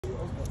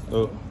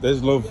Oh,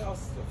 there's Love.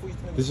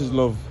 This is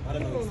Love.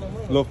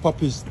 Love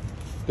puppies.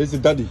 There's the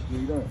daddy.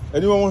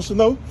 Anyone wants to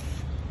know?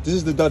 This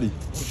is the daddy.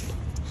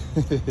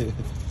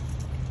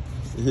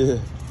 Yeah.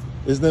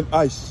 His name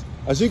Ice.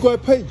 Has he got a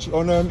page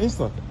on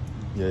Insta?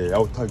 Yeah,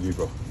 I'll tag you,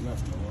 bro.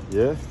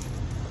 Yeah?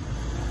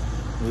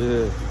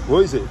 Yeah.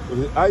 What is it? Is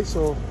it Ice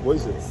or what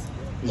is it?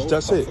 It's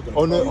just it.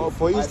 On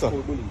for Insta?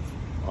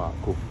 Alright,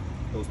 cool.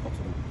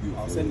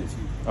 I'll send it to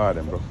you. Alright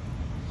then, bro.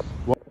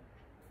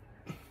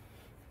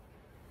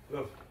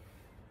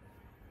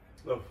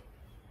 Love.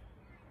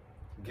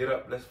 Get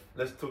up.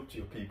 Let's talk to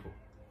your people.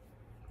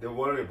 They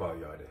worry about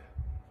you out there.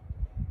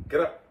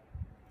 Get up.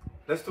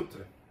 Let's talk to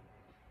them.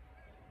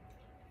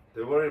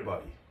 They worry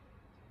about you.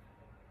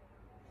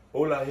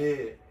 All I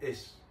hear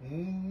is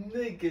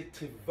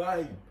negative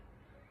vibe,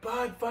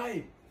 bad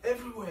vibe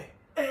everywhere.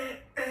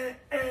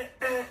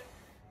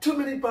 Too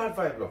many bad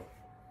vibe, love.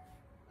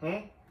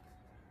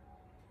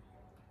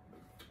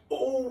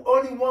 Oh,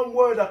 only one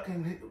word I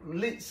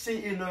can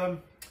see in a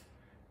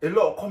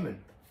lot of comment.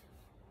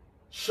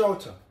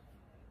 Shelter.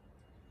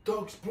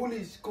 Dogs,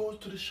 bullies goes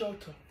to the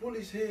shelter.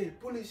 Bullies here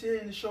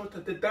in the shelter.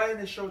 They die in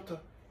the shelter.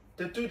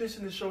 They do this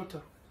in the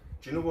shelter.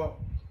 Do you know what?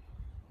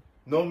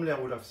 Normally I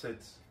would have said,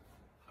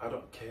 I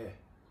don't care,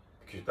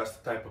 because that's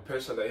the type of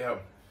person I am.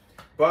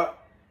 But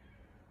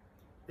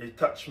it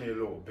touched me a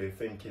little bit,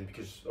 thinking,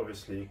 because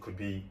obviously it could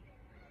be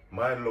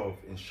my love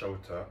in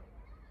shelter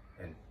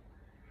and,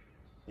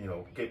 you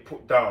know, get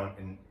put down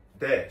in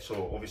there.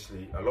 So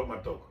obviously I love my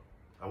dog.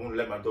 I won't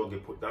let my dog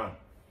get put down.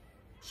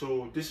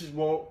 So this is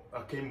what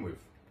I came with.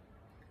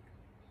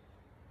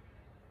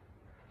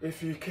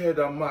 If you care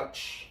that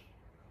much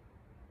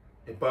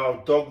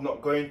about dog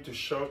not going to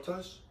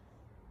shelters,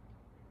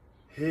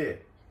 here,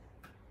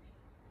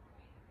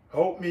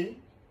 help me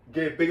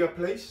get a bigger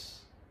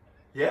place.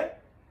 Yeah,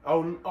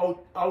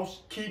 I'll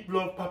keep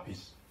Love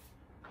puppies.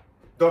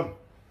 Done.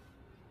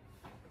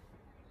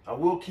 I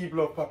will keep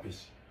Love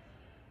puppies.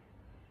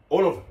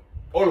 All of them.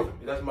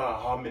 It doesn't matter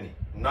how many.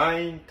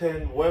 9,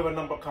 10, whatever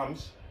number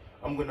comes,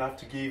 I'm gonna have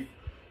to give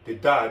the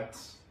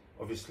dads,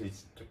 obviously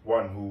it's the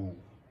one who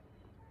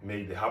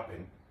made it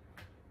happen,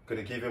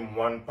 gonna give him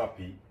one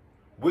puppy,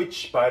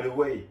 which, by the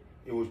way,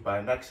 it was by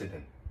an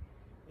accident.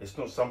 It's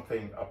not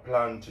something I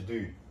planned to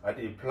do. I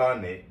didn't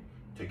plan it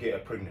to get her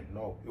pregnant.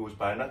 No, it was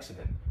by an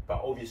accident.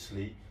 But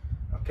obviously,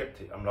 I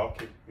kept it. I'm like,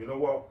 okay, you know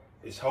what?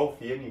 It's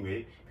healthy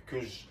anyway,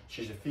 because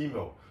she's a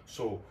female.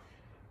 So,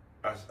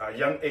 at a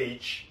young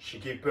age, she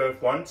gave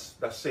birth once.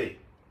 That's it.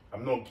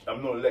 I'm not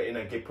letting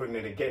her get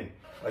pregnant again.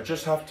 I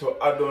just have to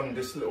add on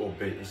this little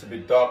bit. It's a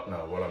bit dark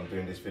now while I'm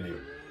doing this video.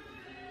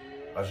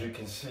 As you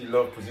can see,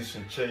 Love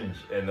position change,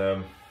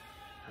 and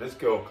this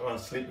girl can't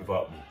sleep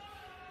without me.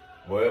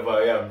 Wherever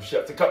I am, she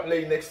has to come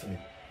lay next to me.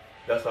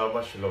 That's how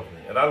much she loves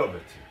me, and I love her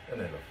too.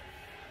 And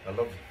I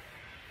love you.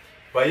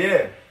 But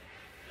yeah,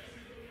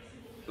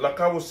 like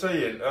I was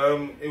saying,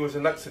 it was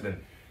an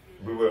accident.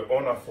 We were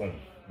on our phone,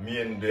 me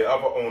and the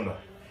other owner.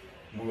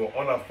 We were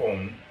on our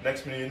phone.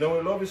 Next minute, you know,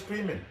 Love is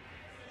screaming.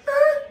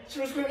 She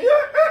was screaming,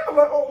 yeah. I'm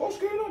like, oh, what's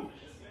going on?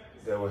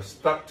 They were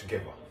stuck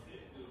together.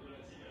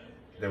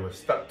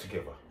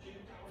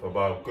 For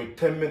about a good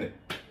 10 minutes.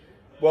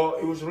 Well,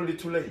 it was really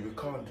too late. We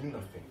can't do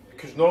nothing.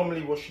 Because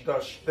normally what she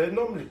does, they're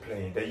normally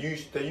playing. They're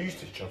used to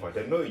each other.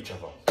 They know each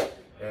other.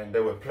 And they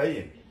were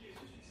playing.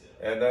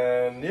 And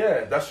then,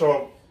 yeah, that's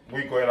what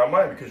we got in our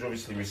mind. Because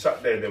obviously we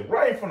sat there. They're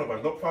right in front of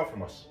us, not far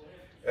from us.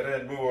 And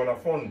then we were on our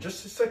phone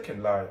just a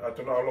second, like, I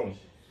don't know how long.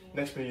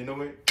 Next minute, you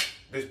know it,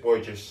 this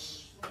boy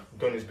just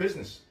done his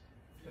business.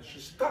 And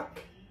she's stuck.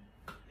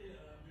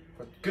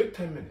 For a good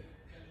 10 minutes.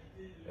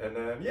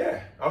 And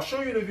yeah, I'll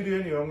show you the video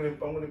anyway.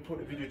 I'm gonna put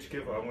the video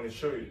together. I'm gonna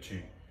show it to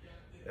you.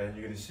 And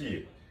you're gonna see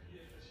it.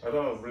 I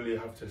don't really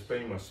have to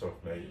explain myself,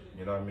 mate.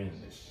 You know what I mean?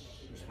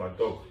 It's my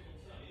dog.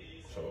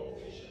 So,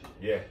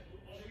 yeah.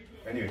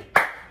 Anyway,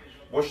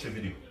 watch the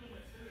video.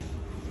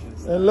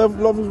 And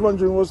Love is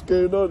wondering what's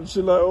going on.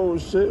 She's like, oh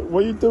shit,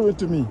 what are you doing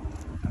to me?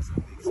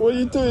 What are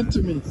you doing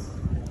to me?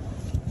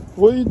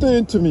 What are you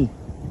doing to me?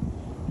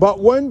 But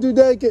when do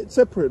they get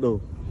separate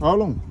though? How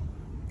long?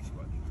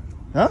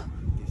 Huh?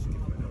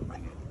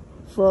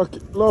 Fuck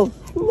it. Love.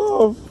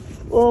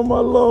 Oh, my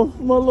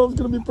love's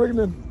gonna be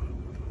pregnant.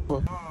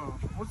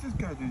 What's this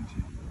guy doing to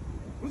you?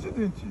 What's he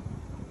doing to you?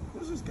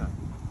 What's this guy?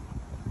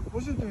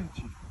 What's he doing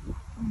to you?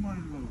 Oh my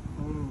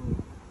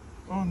love.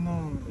 Oh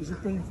no. Is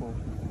it painful?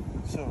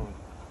 Sorry.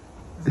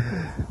 Is it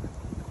painful?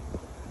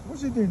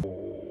 What's he doing?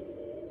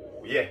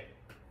 Oh, yeah.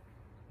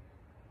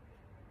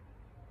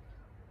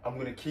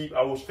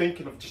 I was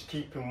thinking of just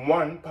keeping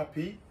one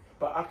puppy,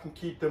 but I can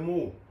keep them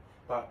all.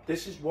 But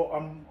this is what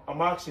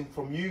I'm asking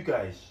from you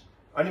guys,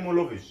 animal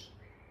lovers.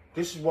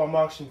 This is what I'm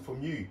asking from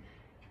you.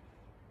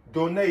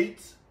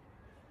 Donate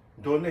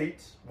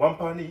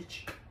 £1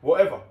 each,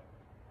 whatever.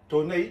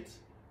 Donate,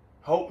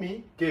 help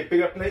me get a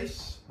bigger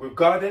place with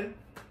garden.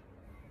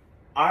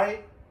 I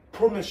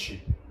promise you,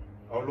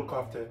 I'll look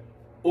after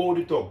all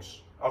the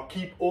dogs. I'll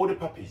keep all the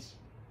puppies.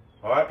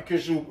 All right,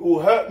 because it will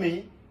hurt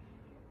me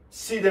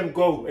see them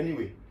go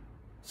anyway.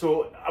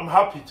 So I'm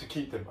happy to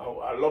keep them.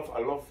 I love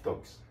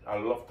dogs. I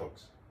love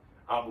dogs.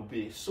 I will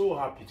be so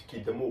happy to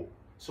keep them all.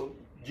 So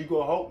you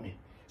gotta help me.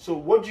 So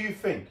what do you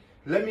think?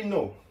 Let me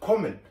know.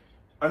 Comment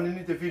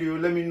underneath the video.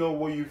 Let me know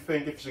what you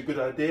think. If it's a good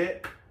idea,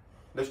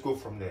 let's go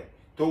from there.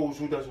 Those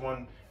who doesn't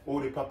want all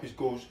the puppies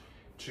goes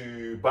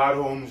to bad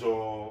homes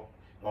or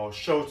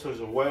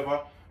shelters or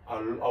whatever, I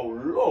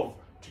would love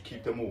to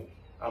keep them all.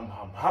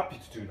 I'm happy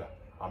to do that.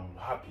 I'm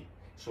happy.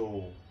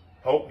 So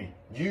help me.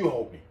 You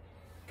help me.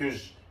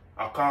 Because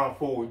I can't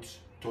afford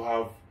to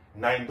have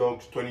 9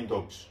 dogs, 20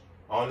 dogs.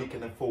 I only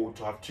can afford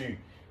to have 2.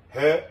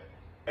 Her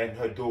and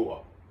her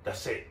daughter.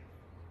 That's it.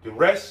 The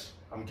rest,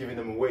 I'm giving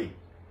them away.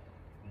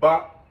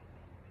 But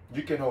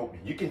you can help me.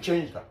 You can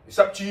change that. It's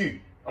up to you.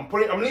 I'm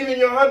leaving in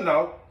your hand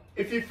now.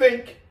 If you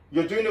think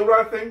you're doing the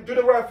right thing, do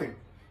the right thing.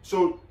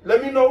 So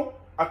let me know.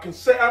 I can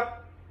set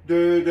up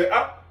the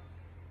app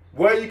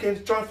where you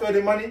can transfer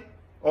the money,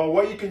 or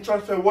where you can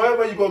transfer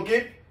whatever you got to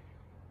give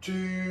to,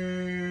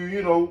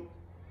 you know,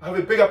 have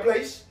a bigger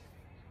place.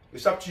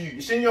 It's up to you.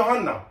 It's in your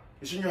hand now.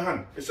 It's in your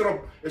hand. Instead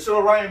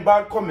of writing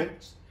bad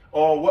comments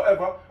or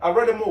whatever, I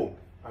read them all.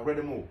 I read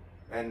them all.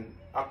 And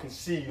I can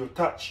see your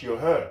touch, your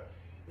hurt.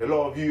 A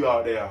lot of you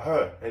out there are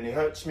hurt, and it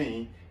hurts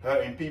me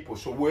hurting people.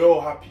 So we're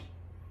all happy.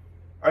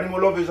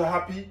 Animal lovers are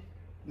happy.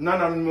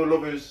 Non-animal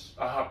lovers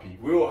are happy.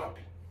 We're all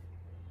happy.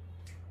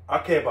 I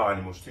care about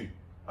animals too.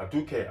 I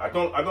do care. I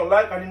don't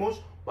like animals,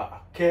 but I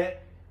care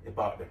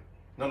about them.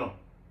 No.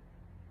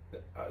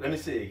 Let me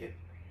say it again.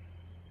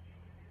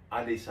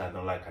 I didn't say I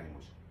don't like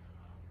animals.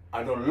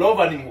 I don't love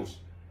animals,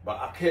 but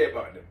I care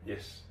about them.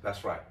 Yes,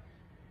 that's right.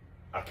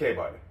 I care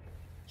about them.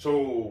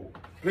 So,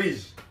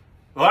 please.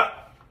 Alright?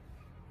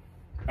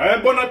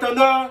 En bon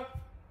attendant,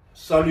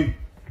 salut.